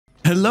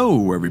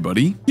Hello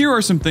everybody. Here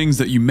are some things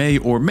that you may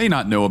or may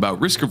not know about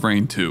Risk of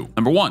Rain 2.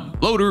 Number 1.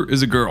 Loader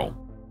is a girl.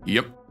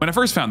 Yep. When I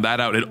first found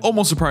that out, it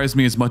almost surprised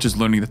me as much as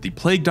learning that the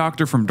Plague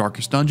Doctor from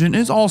Darkest Dungeon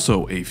is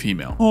also a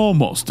female.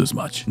 Almost as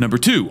much. Number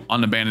 2,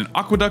 on Abandoned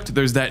Aqueduct,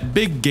 there's that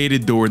big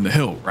gated door in the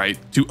hill, right?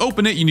 To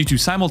open it, you need to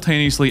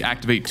simultaneously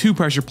activate 2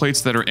 pressure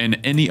plates that are in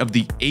any of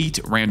the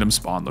 8 random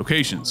spawn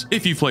locations.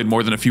 If you've played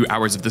more than a few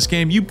hours of this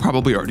game, you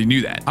probably already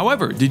knew that.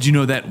 However, did you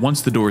know that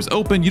once the door is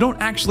open, you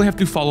don't actually have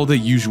to follow the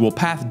usual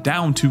path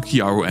down to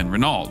Chiaro and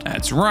Renaud?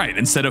 That's right,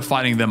 instead of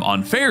fighting them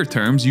on fair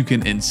terms, you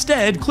can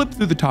instead clip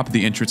through the top of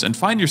the entrance and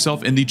find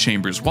yourself in the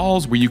chamber's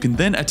walls, where you can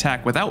then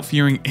attack without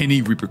fearing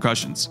any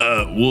repercussions.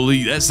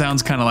 Woolie, that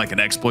sounds kind of like an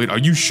exploit. Are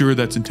you sure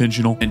that's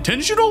intentional?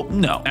 Intentional?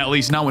 No. At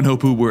least not when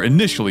Hopoo were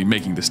initially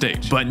making the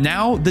stage. But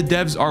now, the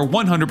devs are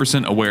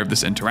 100% aware of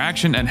this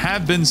interaction and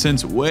have been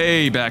since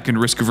way back in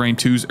Risk of Rain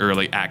 2's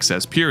early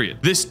access period.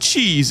 This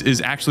cheese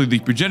is actually the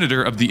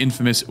progenitor of the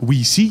infamous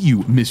 "We see you,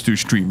 Mr.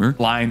 Streamer"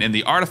 line in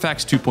the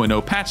Artifacts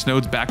 2.0 patch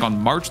notes back on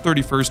March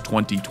 31st,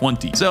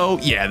 2020. So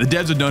yeah, the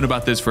devs have known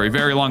about this for a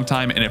very long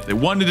time, and if they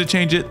wanted to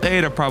change it,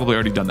 they'd have probably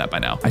already done that by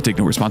now. I take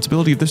no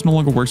responsibility if this no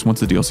longer works once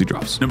the DLC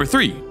drops. Number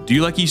 3, do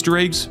you like Easter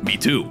eggs? Me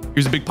too.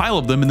 Here's a big pile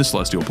of them in the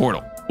Celestial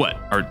Portal. What,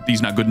 are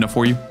these not good enough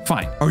for you?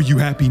 Fine. Are you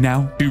happy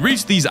now? To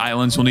reach these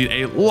islands, you'll need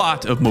a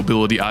lot of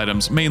mobility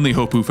items, mainly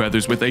Hopoo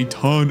feathers with a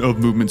ton of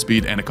movement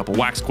speed and a couple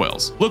wax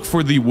quails. Look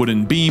for the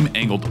wooden beam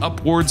angled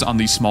upwards on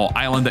the small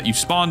island that you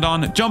spawned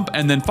on, jump,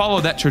 and then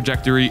follow that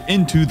trajectory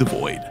into the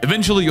void.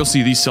 Eventually, you'll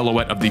see the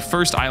silhouette of the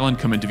first island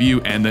come into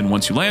view, and then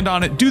once you land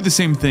on it, do the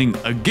same thing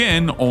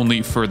again,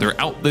 only further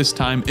out this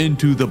time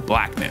into the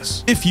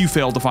blackness. If you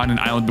fail to find an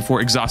island before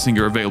exhausting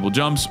your available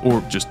jumps,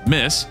 or just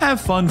miss, have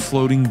fun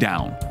floating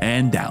down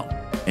and down.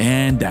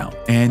 And down,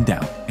 and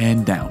down,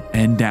 and down,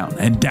 and down,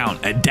 and down,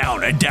 and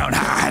down, and down,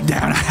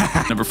 down.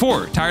 Number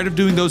 4, tired of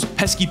doing those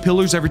pesky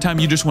pillars every time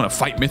you just want to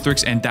fight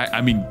Mithrix and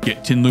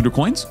get 10 looter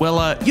coins?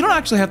 Well, you don't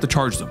actually have to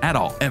charge them at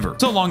all, ever.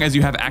 So long as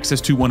you have access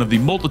to one of the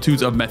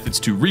multitudes of methods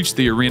to reach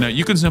the arena,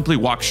 you can simply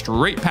walk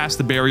straight past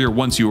the barrier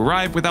once you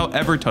arrive without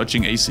ever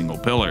touching a single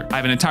pillar. I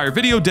have an entire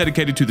video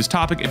dedicated to this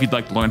topic if you'd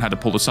like to learn how to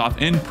pull this off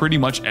in pretty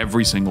much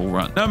every single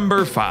run.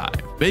 Number 5,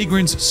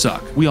 vagrants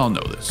suck. We all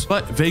know this,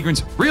 but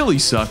vagrants really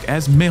suck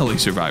as melee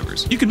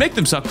survivors. You can make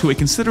them suck to a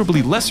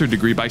considerably lesser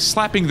degree by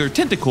slapping their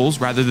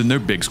tentacles rather than their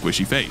big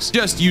squishy face.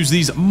 Just use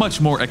these much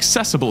more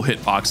accessible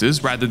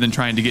hitboxes rather than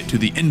trying to get to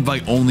the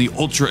invite-only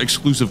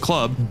ultra-exclusive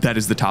club that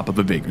is the top of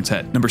a vagrant's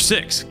head. Number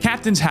 6,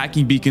 Captain's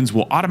hacking beacons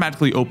will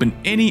automatically open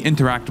any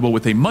interactable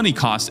with a money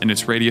cost in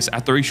its radius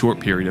after a short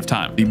period of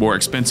time. The more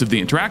expensive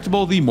the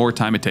interactable, the more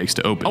time it takes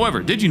to open.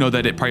 However, did you know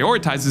that it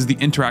prioritizes the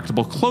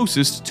interactable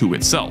closest to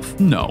itself?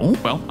 No.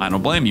 Well, I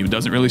don't blame you. It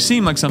doesn't really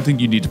seem like something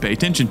you need to pay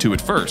attention to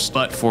at first.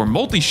 But for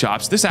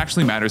multi-shops, this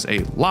actually matters a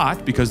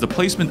lot because the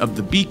placement of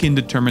the beacon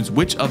determines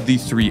which of the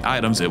 3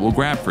 items it will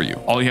grab for you.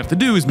 All you have to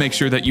do is make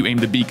sure that you aim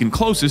the beacon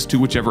closest to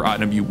whichever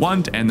item you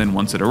want, and then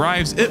once it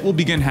arrives, it will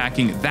begin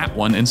hacking that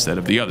one instead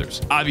of the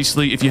others.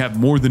 Obviously, if you have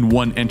more than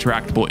one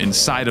interactable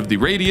inside of the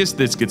radius,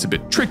 this gets a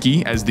bit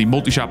tricky as the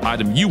multi-shop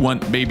item you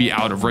want may be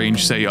out of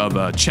range, say, of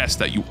a chest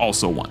that you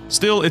also want.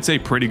 Still, it's a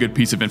pretty good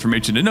piece of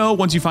information to know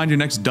once you find your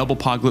next double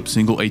Poglip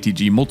single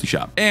ATG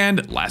multi-shop.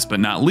 And last but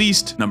not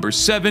least, number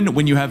 7,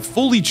 when you have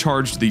fully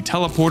charged the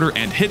teleporter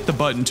and hit the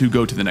button to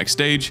go to the next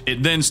stage,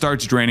 it then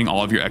starts draining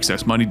all of your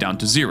excess money down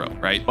to 0,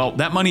 right? Well,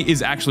 that money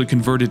is actually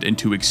converted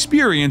into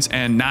experience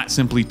and not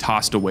simply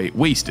tossed away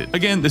wasted.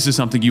 Again, this is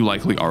something you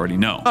likely already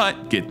know.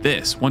 But get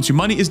this, once your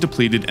money is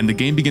depleted and the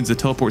game begins the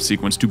teleport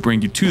sequence to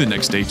bring you to the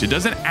next stage, it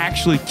doesn't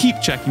actually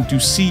keep checking to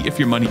see if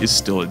your money is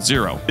still at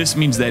 0. This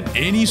means that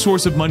any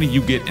source of money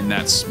you get in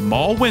that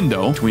small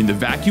window between the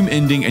vacuum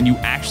ending and you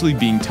actually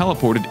being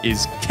teleported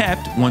is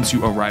kept once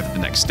you arrive at the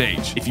next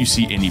stage. If you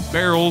see any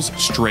barrels,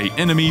 stray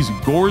enemies,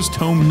 Gore's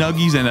Tome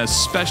nuggies, and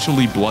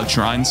especially blood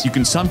shrines, you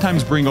can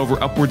sometimes bring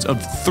over upwards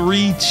of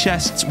 3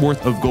 chests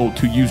worth of gold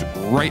to use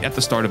right at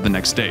the start of the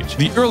next stage.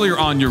 The earlier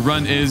on your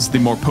run is, the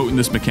more potent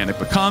this mechanic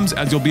becomes,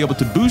 as you'll be able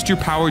to boost your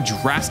power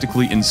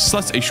drastically in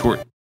such a short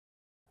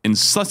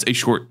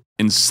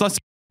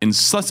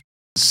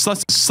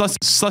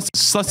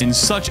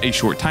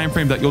time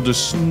frame that you'll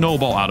just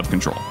snowball out of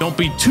control. Don't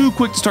be too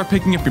quick to start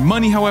picking up your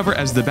money, however,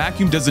 as the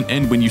vacuum doesn't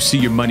end when you see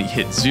your money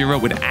hit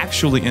 0. It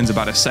actually ends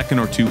about a second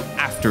or 2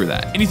 after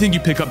that. Anything you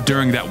pick up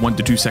during that 1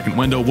 to 2 second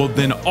window will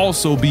then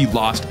also be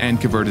lost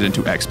and converted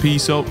into XP,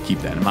 so keep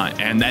that in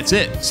mind. And that's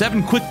it.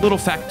 7 quick little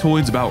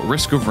factoids about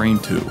Risk of Rain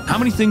 2. How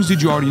many things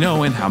did you already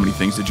know and how many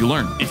things did you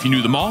learn? If you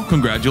knew them all,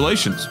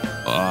 congratulations.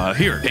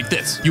 Here, take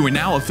this. You are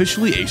now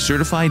officially a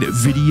certified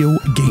video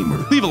gamer.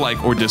 Leave a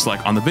like or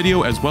dislike on the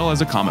video as well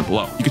as a comment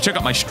below. You can check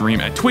out my stream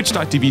at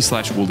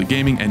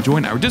twitch.tv/WoolieGaming and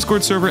join our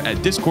Discord server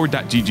at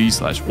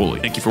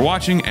discord.gg/Woolie. Thank you for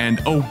watching,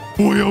 and oh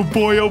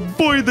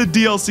boy, the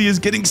DLC is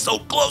getting so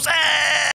close.